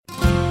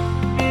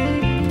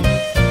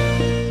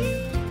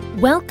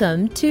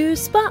Welcome to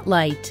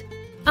Spotlight.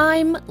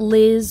 I'm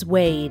Liz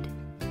Wade.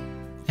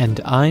 And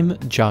I'm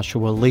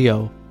Joshua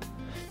Leo.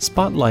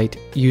 Spotlight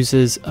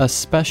uses a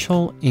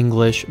special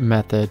English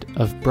method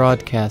of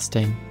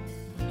broadcasting.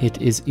 It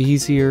is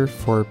easier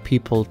for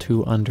people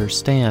to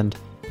understand,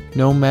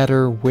 no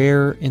matter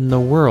where in the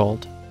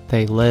world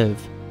they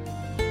live.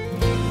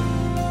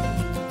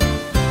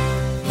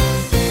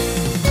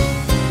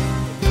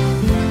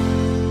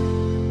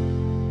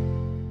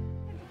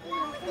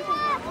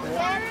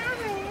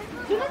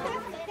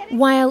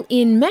 While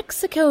in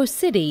Mexico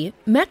City,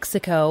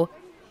 Mexico,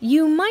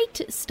 you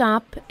might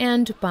stop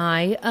and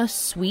buy a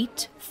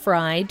sweet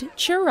fried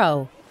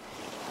churro.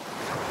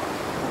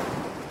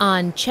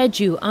 On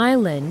Jeju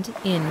Island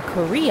in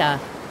Korea,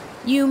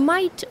 you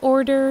might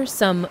order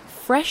some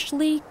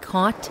freshly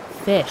caught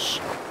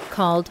fish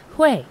called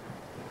hue.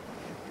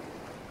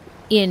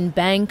 In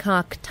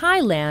Bangkok,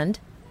 Thailand,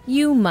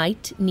 you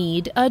might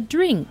need a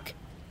drink.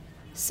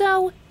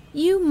 So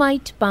you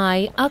might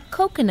buy a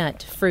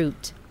coconut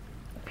fruit.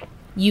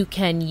 You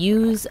can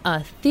use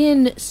a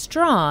thin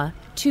straw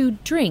to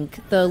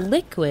drink the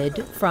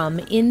liquid from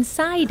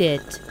inside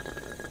it.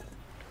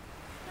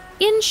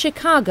 In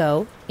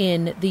Chicago,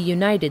 in the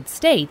United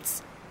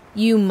States,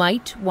 you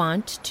might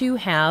want to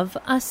have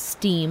a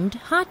steamed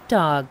hot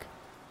dog.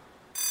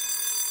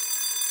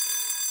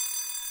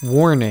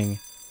 Warning: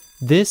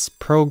 this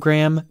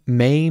program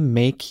may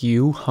make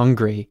you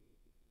hungry.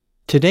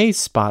 Today's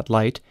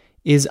spotlight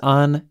is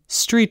on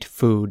street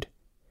food.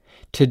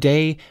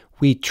 Today,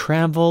 we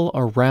travel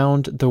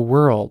around the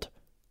world.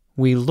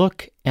 We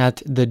look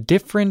at the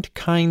different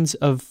kinds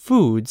of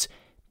foods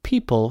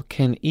people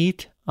can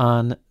eat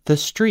on the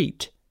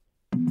street.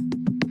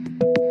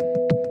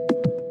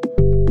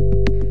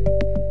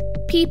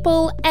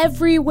 People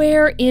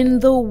everywhere in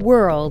the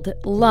world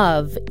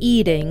love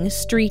eating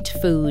street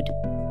food.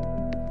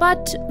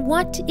 But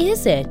what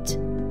is it?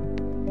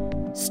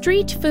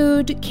 Street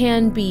food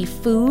can be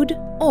food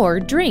or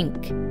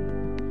drink.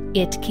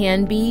 It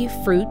can be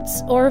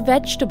fruits or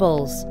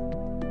vegetables.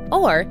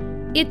 Or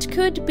it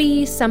could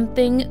be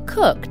something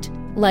cooked,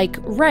 like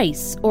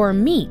rice or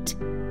meat,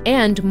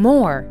 and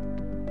more.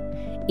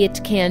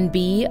 It can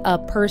be a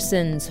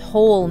person's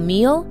whole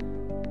meal,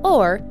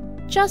 or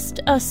just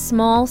a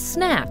small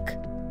snack.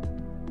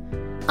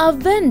 A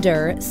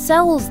vendor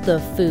sells the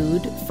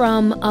food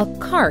from a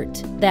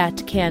cart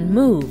that can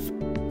move,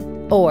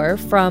 or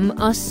from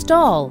a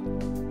stall,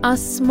 a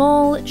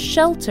small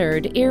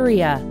sheltered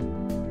area.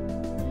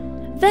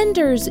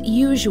 Vendors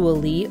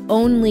usually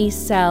only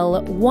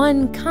sell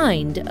one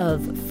kind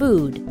of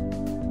food,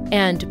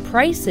 and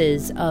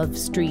prices of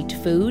street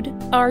food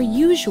are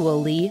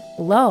usually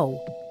low.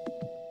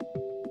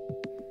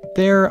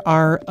 There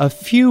are a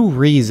few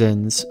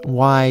reasons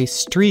why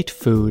street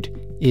food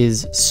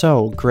is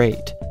so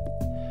great.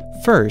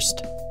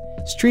 First,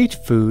 street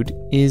food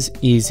is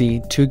easy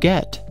to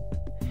get.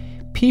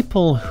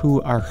 People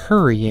who are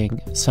hurrying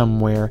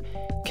somewhere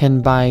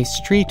can buy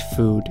street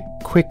food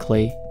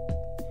quickly.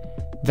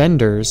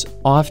 Vendors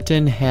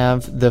often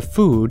have the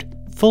food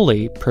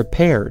fully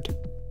prepared.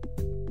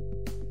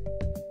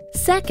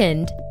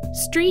 Second,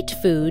 street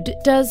food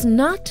does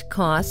not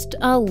cost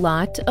a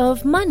lot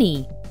of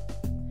money.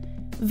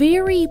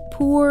 Very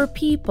poor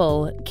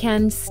people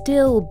can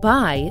still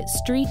buy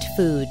street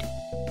food.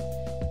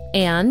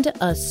 And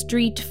a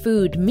street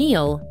food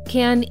meal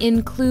can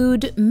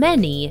include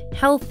many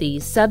healthy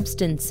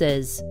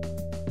substances.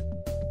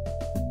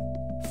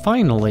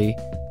 Finally,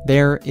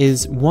 there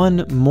is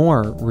one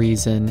more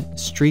reason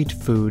street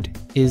food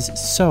is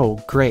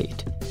so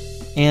great,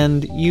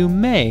 and you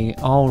may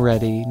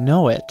already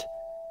know it.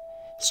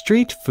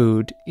 Street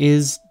food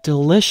is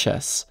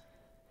delicious.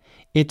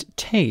 It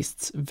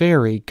tastes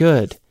very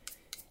good,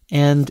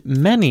 and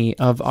many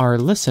of our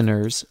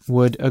listeners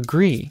would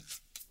agree.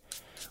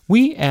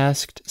 We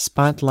asked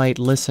Spotlight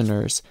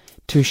listeners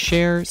to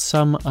share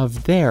some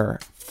of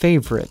their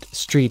favorite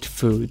street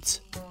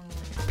foods.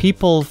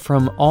 People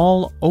from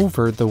all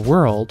over the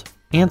world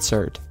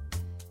answered.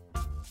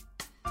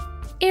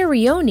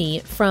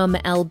 Arione from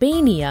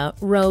Albania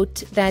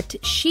wrote that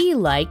she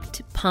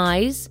liked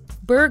pies,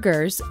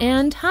 burgers,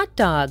 and hot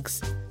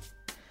dogs.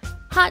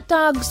 Hot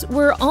dogs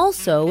were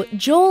also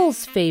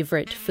Joel's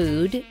favorite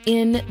food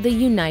in the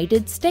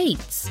United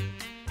States.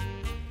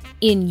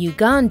 In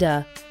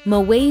Uganda,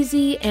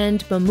 Mawezi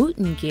and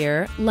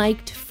Mamutangir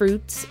liked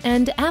fruits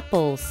and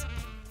apples.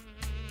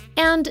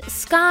 And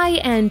Sky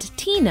and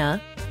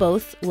Tina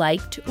both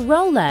liked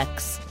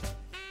Rolex.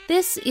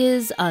 This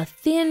is a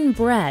thin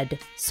bread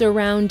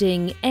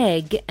surrounding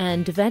egg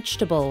and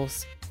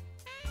vegetables.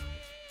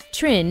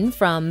 Trin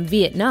from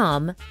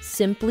Vietnam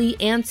simply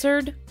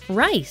answered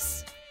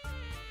rice.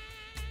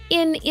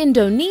 In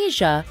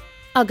Indonesia,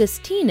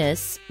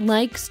 Augustinus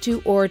likes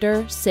to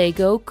order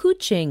sago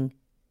kucing.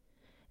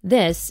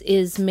 This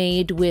is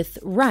made with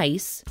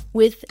rice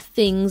with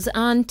things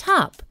on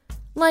top,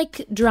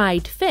 like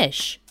dried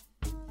fish.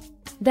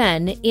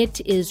 Then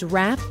it is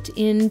wrapped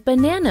in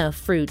banana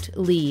fruit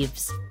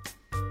leaves.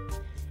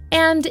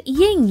 And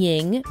Ying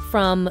Ying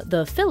from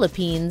the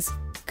Philippines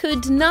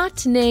could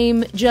not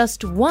name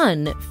just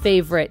one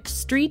favorite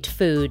street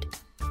food.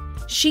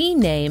 She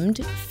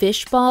named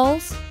fish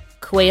balls,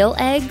 quail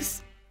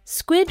eggs,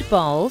 squid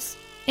balls,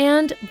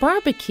 and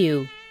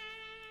barbecue.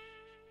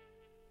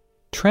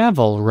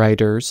 Travel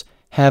writers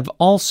have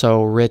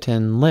also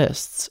written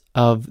lists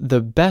of the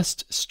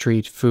best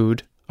street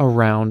food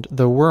around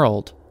the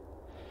world.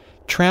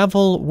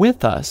 Travel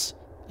with us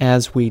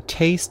as we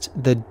taste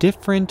the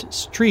different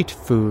street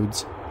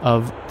foods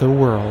of the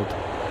world.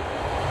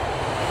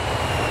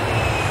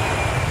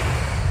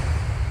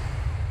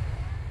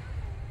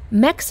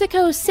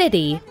 Mexico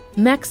City,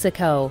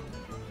 Mexico.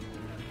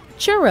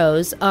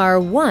 Churros are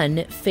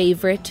one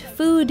favorite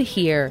food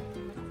here.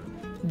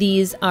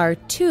 These are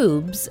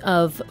tubes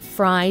of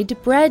fried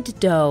bread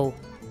dough.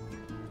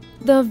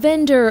 The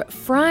vendor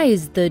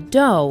fries the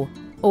dough,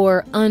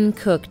 or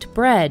uncooked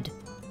bread.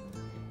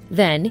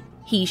 Then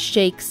he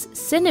shakes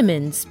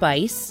cinnamon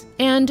spice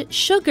and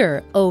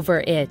sugar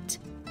over it.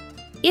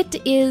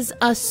 It is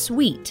a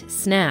sweet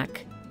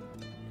snack.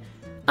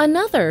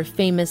 Another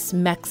famous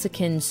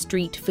Mexican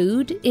street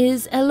food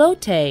is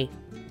elote.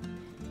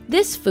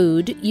 This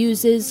food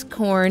uses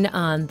corn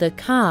on the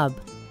cob.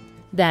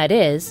 That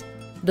is,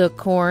 the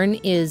corn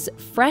is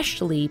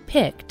freshly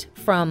picked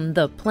from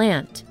the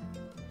plant.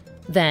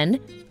 Then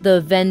the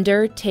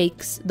vendor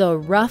takes the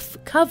rough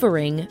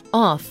covering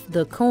off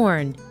the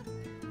corn.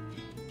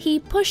 He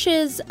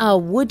pushes a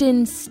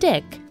wooden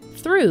stick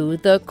through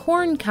the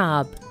corn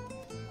cob.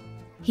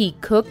 He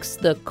cooks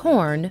the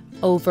corn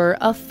over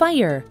a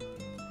fire.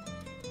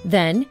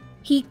 Then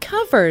he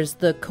covers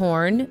the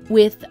corn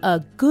with a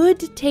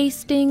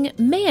good-tasting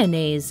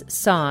mayonnaise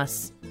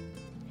sauce.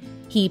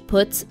 He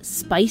puts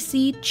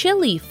spicy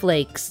chili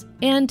flakes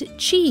and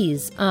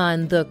cheese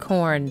on the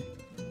corn.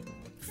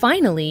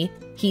 Finally,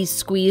 he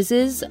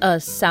squeezes a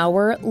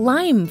sour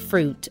lime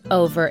fruit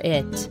over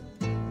it.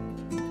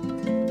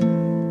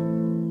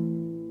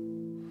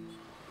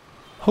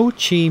 Ho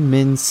Chi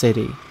Minh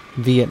City,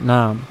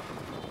 Vietnam.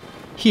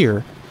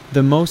 Here,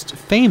 the most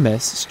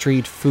famous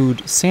street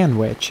food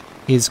sandwich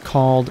is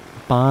called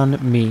banh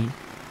mi.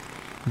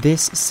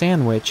 This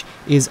sandwich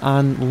is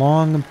on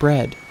long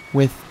bread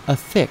with a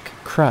thick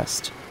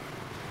crust.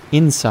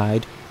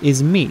 Inside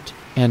is meat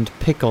and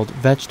pickled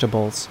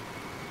vegetables.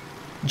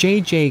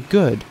 J.J.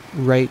 Good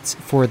writes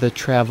for the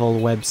travel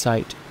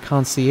website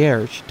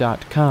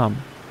concierge.com.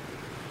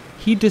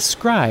 He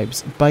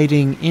describes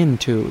biting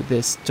into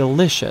this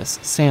delicious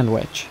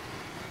sandwich.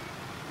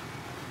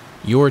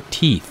 Your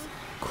teeth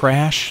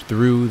crash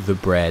through the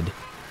bread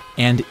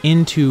and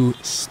into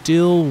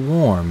still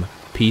warm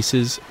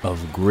pieces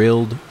of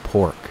grilled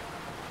pork.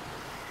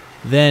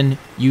 Then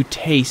you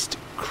taste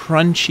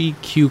crunchy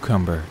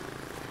cucumber,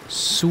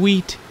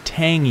 sweet,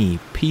 tangy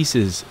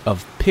pieces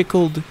of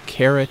pickled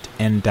carrot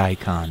and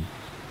daikon,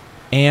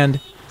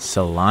 and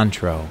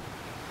cilantro.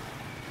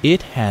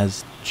 It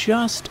has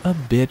just a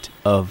bit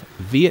of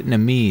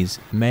Vietnamese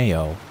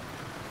mayo.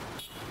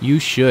 You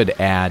should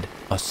add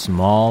a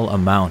small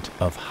amount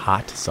of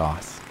hot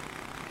sauce.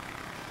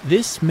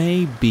 This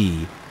may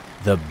be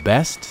the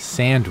best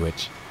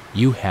sandwich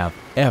you have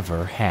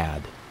ever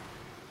had.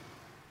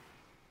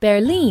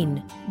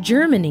 Berlin,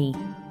 Germany.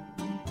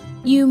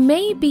 You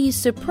may be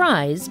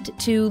surprised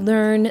to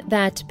learn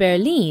that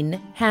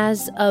Berlin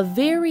has a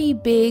very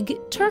big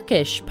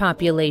Turkish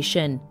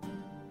population.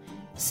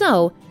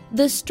 So,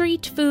 the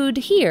street food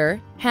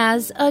here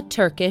has a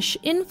Turkish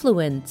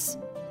influence.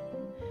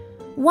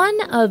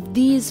 One of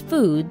these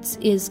foods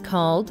is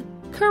called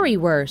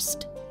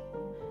currywurst.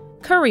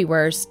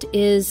 Currywurst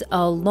is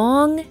a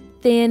long,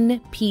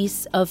 thin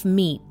piece of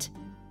meat.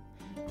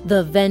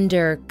 The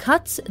vendor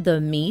cuts the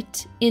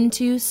meat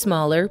into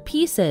smaller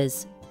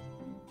pieces.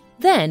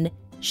 Then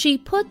she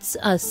puts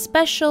a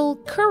special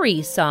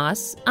curry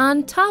sauce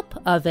on top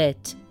of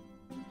it.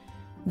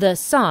 The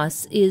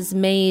sauce is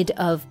made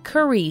of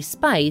curry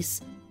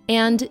spice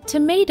and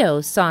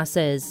tomato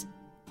sauces.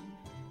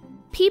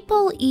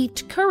 People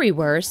eat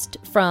currywurst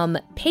from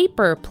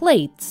paper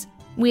plates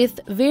with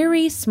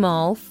very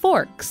small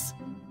forks.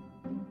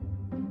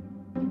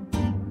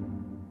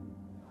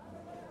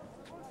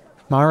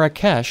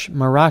 Marrakesh,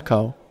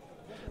 Morocco.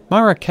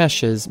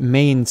 Marrakesh's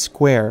main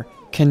square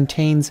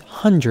contains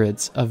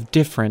hundreds of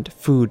different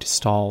food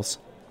stalls.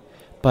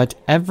 But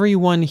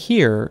everyone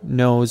here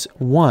knows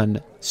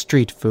one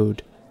street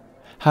food,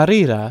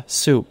 harira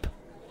soup.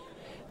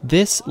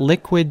 This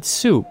liquid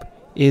soup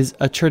is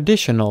a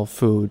traditional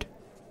food.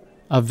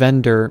 A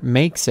vendor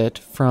makes it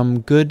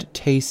from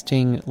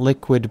good-tasting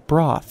liquid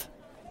broth,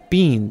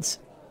 beans,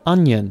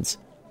 onions,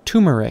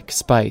 turmeric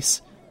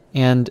spice,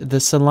 and the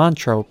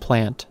cilantro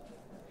plant.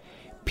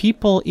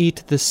 People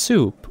eat the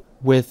soup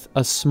with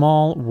a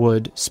small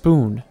wood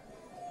spoon.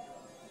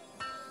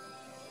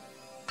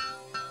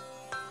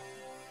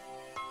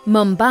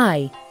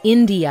 Mumbai,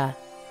 India.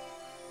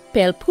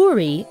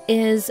 Bhelpuri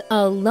is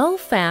a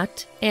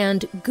low-fat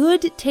and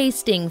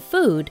good-tasting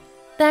food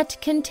that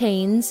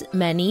contains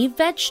many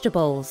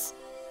vegetables.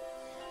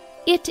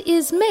 It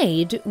is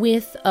made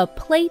with a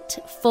plate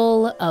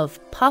full of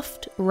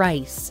puffed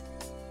rice.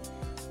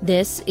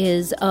 This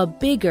is a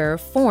bigger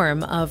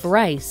form of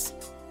rice.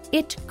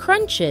 It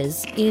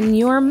crunches in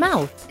your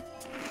mouth.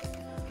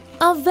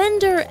 A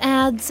vendor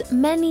adds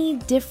many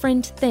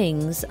different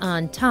things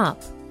on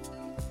top.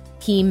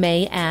 He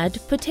may add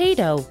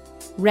potato,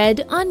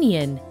 red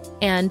onion,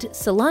 and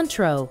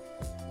cilantro.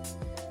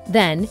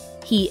 Then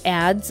he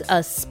adds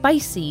a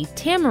spicy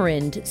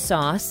tamarind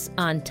sauce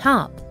on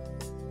top.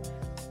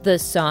 The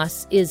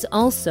sauce is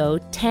also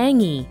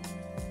tangy.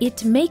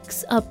 It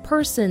makes a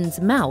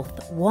person's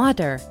mouth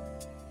water.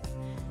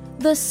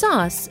 The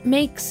sauce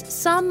makes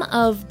some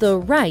of the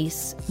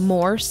rice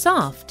more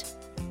soft.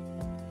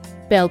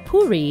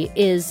 Belpuri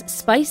is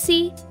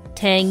spicy,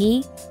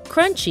 tangy,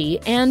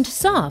 crunchy, and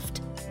soft.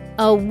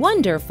 A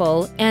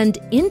wonderful and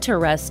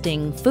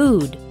interesting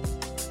food.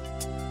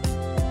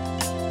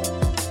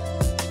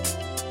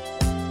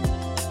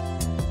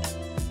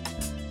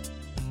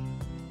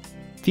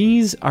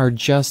 These are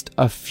just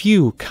a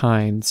few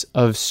kinds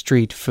of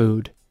street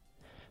food,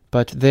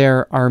 but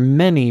there are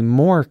many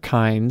more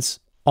kinds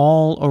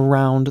all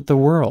around the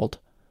world.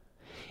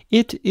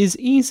 It is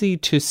easy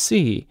to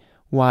see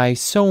why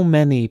so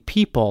many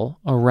people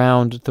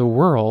around the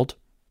world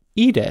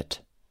eat it.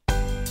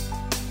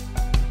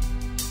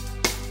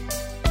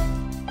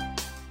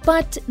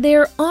 But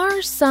there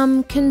are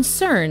some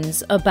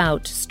concerns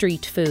about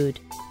street food.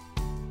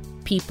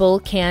 People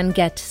can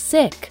get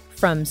sick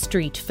from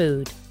street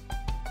food.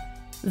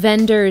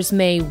 Vendors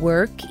may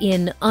work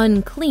in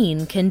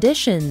unclean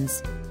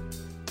conditions.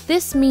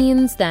 This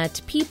means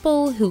that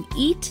people who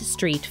eat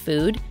street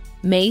food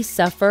may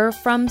suffer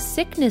from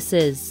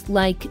sicknesses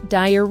like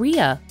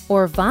diarrhea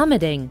or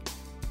vomiting.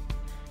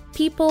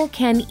 People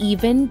can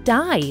even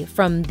die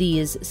from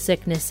these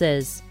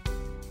sicknesses.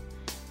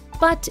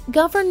 But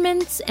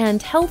governments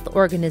and health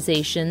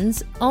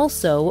organizations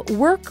also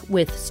work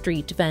with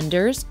street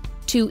vendors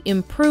to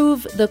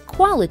improve the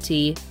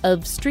quality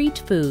of street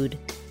food.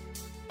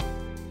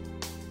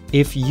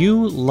 If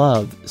you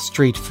love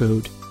street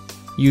food,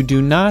 you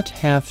do not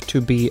have to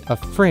be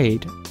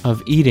afraid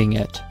of eating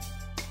it.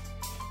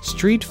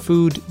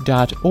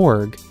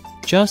 Streetfood.org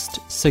just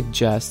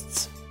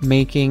suggests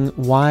making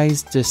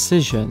wise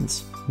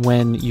decisions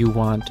when you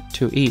want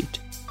to eat.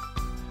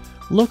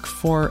 Look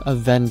for a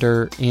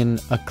vendor in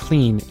a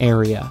clean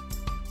area.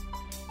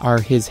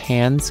 Are his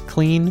hands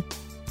clean?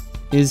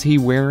 Is he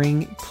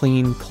wearing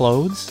clean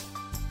clothes?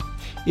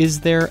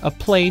 Is there a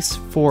place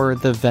for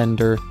the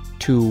vendor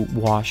to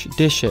wash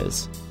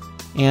dishes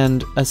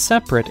and a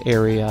separate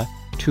area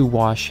to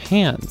wash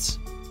hands?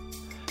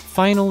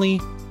 Finally,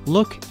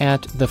 look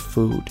at the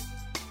food.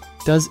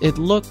 Does it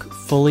look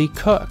fully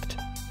cooked?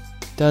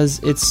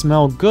 Does it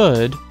smell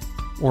good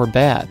or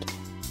bad?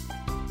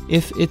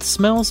 If it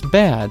smells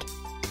bad,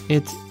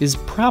 it is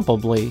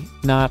probably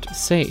not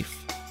safe.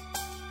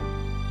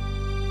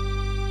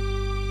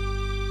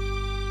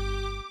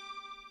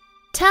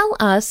 Tell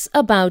us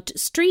about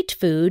street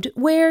food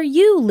where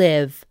you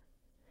live.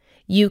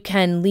 You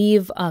can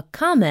leave a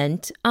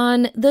comment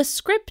on the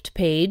script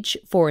page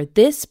for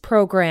this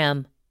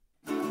program.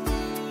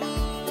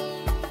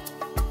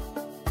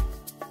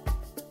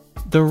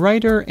 The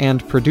writer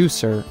and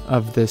producer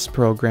of this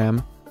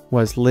program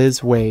was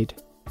Liz Wade.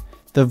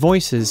 The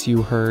voices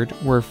you heard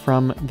were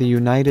from the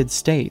United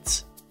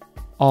States.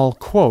 All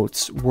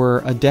quotes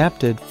were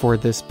adapted for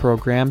this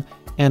program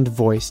and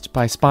voiced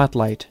by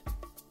Spotlight.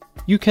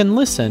 You can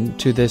listen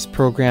to this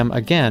program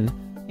again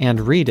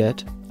and read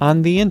it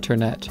on the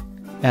internet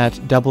at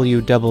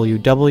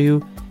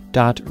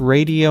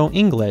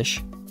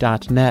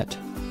www.radioenglish.net.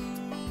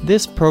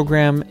 This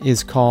program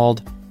is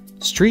called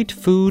Street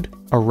Food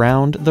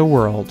Around the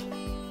World.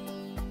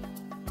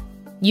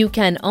 You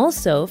can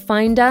also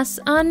find us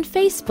on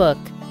Facebook.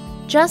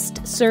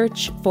 Just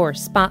search for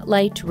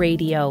Spotlight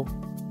Radio.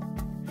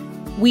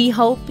 We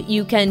hope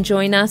you can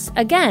join us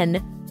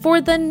again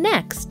for the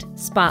next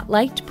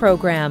Spotlight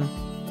program.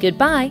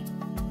 Goodbye.